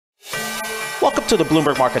Welcome to the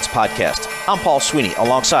Bloomberg Markets Podcast. I'm Paul Sweeney,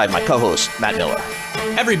 alongside my co-host, Matt Miller.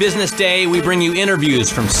 Every business day, we bring you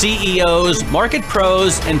interviews from CEOs, market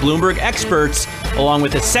pros, and Bloomberg experts, along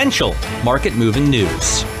with essential market-moving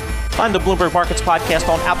news. Find the Bloomberg Markets Podcast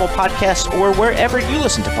on Apple Podcasts or wherever you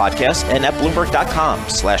listen to podcasts and at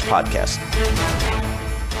Bloomberg.com/podcast.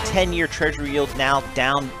 10-year Treasury yield now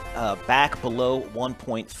down back below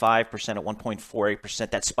 1.5% at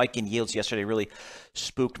 1.48%. That spike in yields yesterday really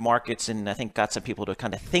spooked markets and I think got some people to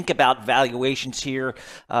kind of think about valuations here,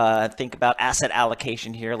 think about asset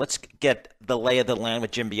allocation here. Let's get the lay of the land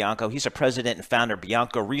with Jim Bianco. He's a president and founder of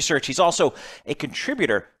Bianco Research. He's also a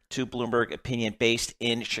contributor to Bloomberg Opinion based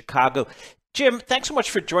in Chicago. Jim, thanks so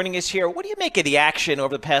much for joining us here. What do you make of the action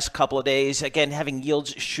over the past couple of days? Again, having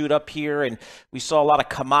yields shoot up here, and we saw a lot of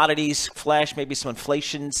commodities flash, maybe some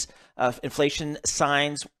inflation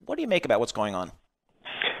signs. What do you make about what's going on?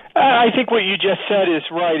 I think what you just said is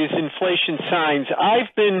right, is inflation signs.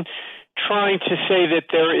 I've been trying to say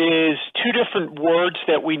that there is two different words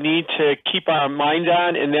that we need to keep our mind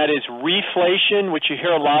on, and that is reflation, which you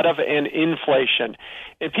hear a lot of, and inflation.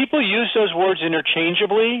 And people use those words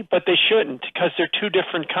interchangeably, but they shouldn't because they're two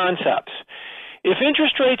different concepts. If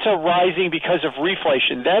interest rates are rising because of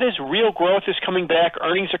reflation, that is real growth is coming back,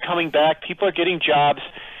 earnings are coming back, people are getting jobs,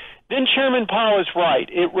 then Chairman Powell is right.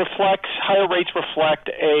 Higher rates reflect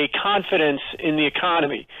a confidence in the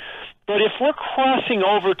economy. But if we're crossing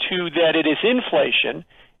over to that it is inflation,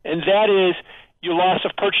 and that is your loss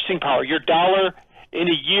of purchasing power, your dollar in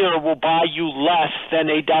a year will buy you less than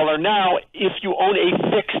a dollar now if you own a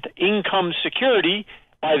fixed income security.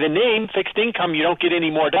 By the name, fixed income, you don't get any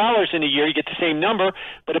more dollars in a year, you get the same number,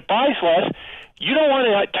 but it buys less. You don't want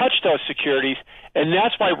to touch those securities, and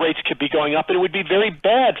that's why rates could be going up, and it would be very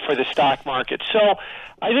bad for the stock market. So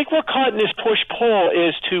I think we're caught in this push-pull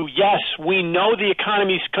is to, yes, we know the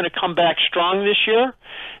economy is going to come back strong this year.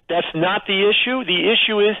 That's not the issue. The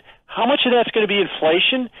issue is how much of that's going to be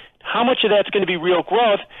inflation, how much of that's going to be real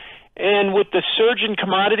growth. And with the surge in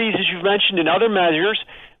commodities, as you've mentioned, and other measures,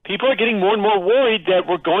 people are getting more and more worried that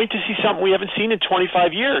we're going to see something we haven't seen in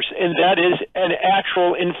 25 years, and that is an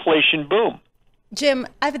actual inflation boom. Jim,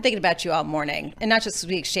 I've been thinking about you all morning, and not just as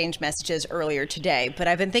we exchanged messages earlier today, but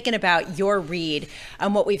I've been thinking about your read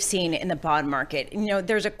on what we've seen in the bond market. You know,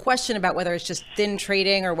 there's a question about whether it's just thin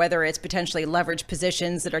trading or whether it's potentially leveraged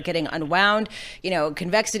positions that are getting unwound,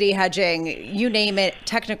 convexity hedging, you name it,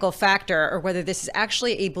 technical factor, or whether this is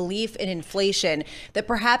actually a belief in inflation that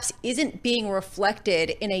perhaps isn't being reflected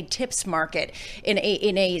in a tips market, in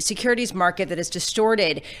a securities market that is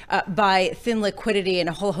distorted by thin liquidity and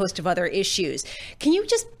a whole host of other issues. Can you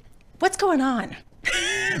what's going on?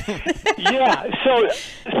 Yeah, so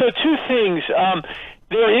two things.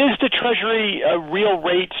 There is the Treasury real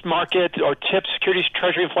rates market or TIPS, securities,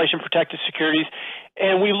 Treasury inflation protected securities,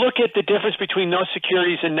 and we look at the difference between those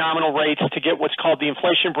securities and nominal rates to get what's called the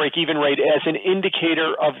inflation break-even rate as an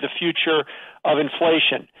indicator of the future of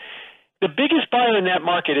inflation. The biggest buyer in that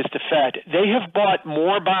market is the Fed. They have bought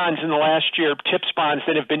more bonds in the last year, TIPS bonds,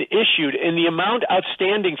 than have been issued, and the amount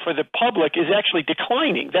outstanding for the public is actually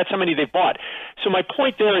declining. That's how many they've bought. So my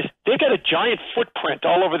point there is they've got a giant footprint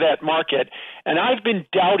all over that market, and I've been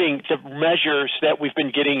doubting the measures that we've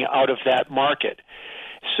been getting out of that market.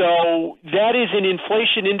 So that is an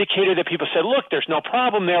inflation indicator that people said, look, there's no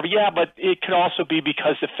problem there. But it could also be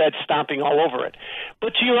because the Fed's stomping all over it.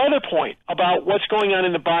 But to your other point about what's going on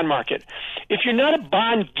in the bond market, if you're not a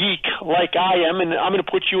bond geek like I am, and I'm going to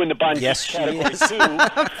put you in the bond geek category too.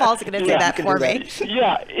 Paul's going to say that for me.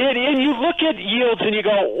 Yeah, and you look at yields and you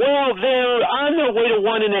go, well, they're on their way to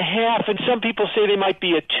 1.5, and some people say they might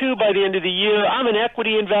be a 2 by the end of the year. I'm an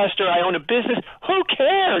equity investor. I own a business. Who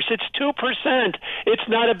cares? It's 2%. It's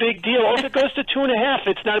not a big deal. Or if it goes to 2.5,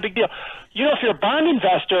 it's not a big deal. If you're a bond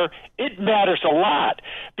investor, it matters a lot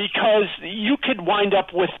because you could wind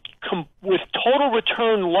up with total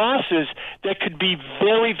return losses that could be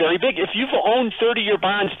very, very big. If you've owned 30-year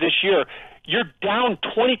bonds this year, you're down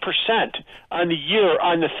 20% on the year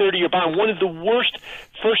on the 30-year bond, one of the worst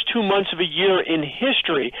first 2 months of a year in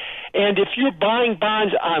history. And if you're buying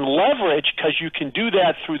bonds on leverage, because you can do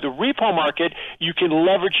that through the repo market, you can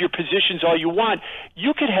leverage your positions all you want,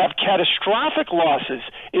 you could have catastrophic losses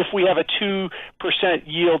if we have a 2%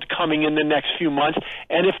 yield coming in the next few months.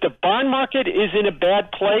 And if the bond market is in a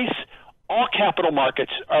bad place, all capital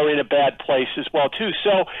markets are in a bad place as well, too.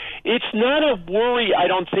 So it's not a worry, I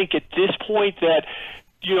don't think, at this point that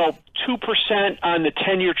 2% on the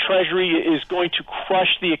 10-year Treasury is going to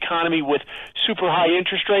crush the economy with super high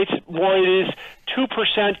interest rates. More it is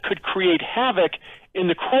 2% could create havoc in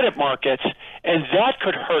the credit markets, and that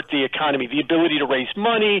could hurt the economy, the ability to raise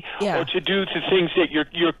money or to do the things that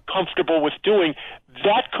you're comfortable with doing.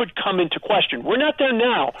 That could come into question. We're not there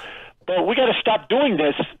now, but we got to stop doing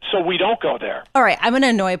this so we don't go there. All right, I'm going to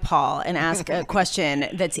annoy Paul and ask a question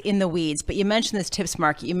that's in the weeds, but you mentioned this tips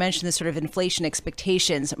market. You mentioned this sort of inflation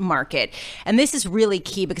expectations market. And this is really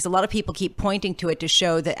key because a lot of people keep pointing to it to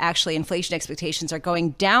show that actually inflation expectations are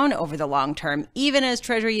going down over the long term, even as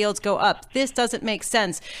treasury yields go up. This doesn't make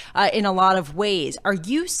sense in a lot of ways. Are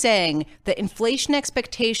you saying that inflation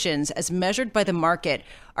expectations as measured by the market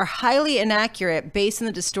are highly inaccurate based on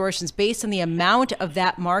the distortions, based on the amount of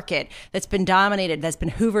that market that's been dominated, that's been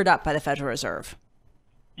hoovered up by the Federal Reserve?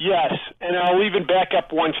 Yes, and I'll even back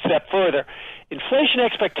up one step further. Inflation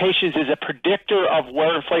expectations is a predictor of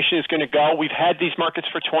where inflation is going to go. We've had these markets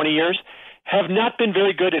for 20 years, have not been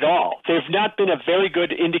very good at all. They've not been a very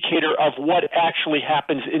good indicator of what actually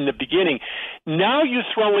happens in the beginning. Now you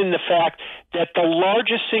throw in the fact that the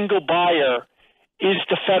largest single buyer is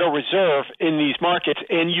the Federal Reserve in these markets,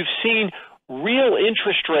 and you've seen real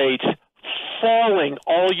interest rates falling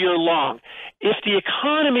all year long. If the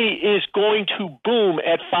economy is going to boom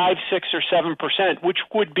at 5, 6, or 7%, which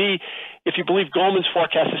would be, if you believe Goldman's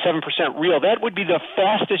forecast is 7% real, that would be the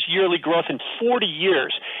fastest yearly growth in 40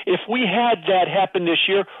 years. If we had that happen this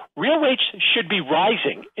year, real rates should be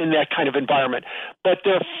rising in that kind of environment. But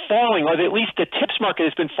they're falling, or at least the tips market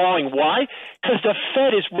has been falling. Why? Because the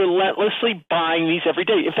Fed is relentlessly buying these every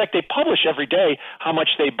day. In fact, they publish every day how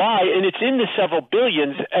much they buy, and it's in the several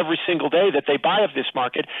billions every single day that they buy of this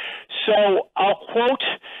market. So I'll quote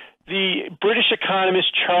the British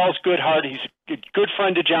economist Charles Goodhart. He's a good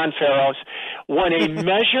friend of John Farrow's. When a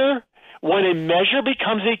measure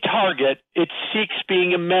becomes a target, it seeks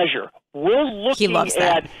being a measure. We're looking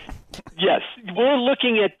at we're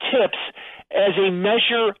looking at tips as a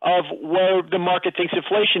measure of where the market thinks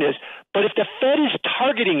inflation is. But if the Fed is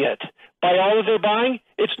targeting it by all of their buying,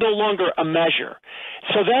 it's no longer a measure.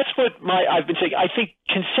 So that's what I've been saying. I think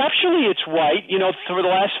conceptually it's right. You know, for the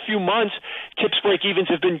last few months, tips break-evens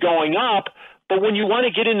have been going up. But when you want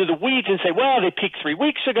to get into the weeds and say, well, they peaked 3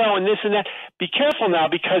 weeks ago and this and that, be careful now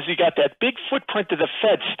because you got that big footprint of the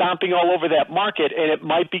Fed stomping all over that market, and it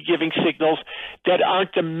might be giving signals that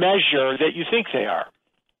aren't the measure that you think they are.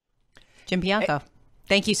 Jim Bianco.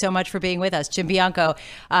 Thank you so much for being with us. Jim Bianco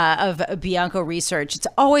of Bianco Research. It's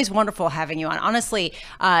always wonderful having you on. Honestly,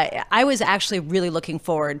 I was actually really looking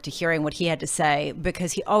forward to hearing what he had to say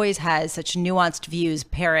because he always has such nuanced views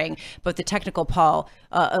pairing both the technical, Paul,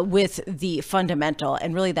 with the fundamental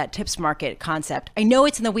and really that tips market concept. I know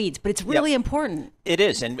it's in the weeds, but it's really important. It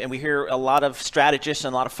is. And we hear a lot of strategists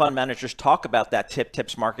and a lot of fund managers talk about that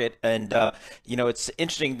tips market. And, it's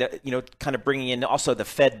interesting that, kind of bringing in also the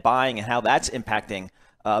Fed buying and how that's impacting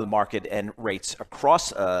the market and rates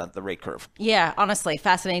across the rate curve. Yeah, honestly,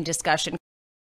 fascinating discussion.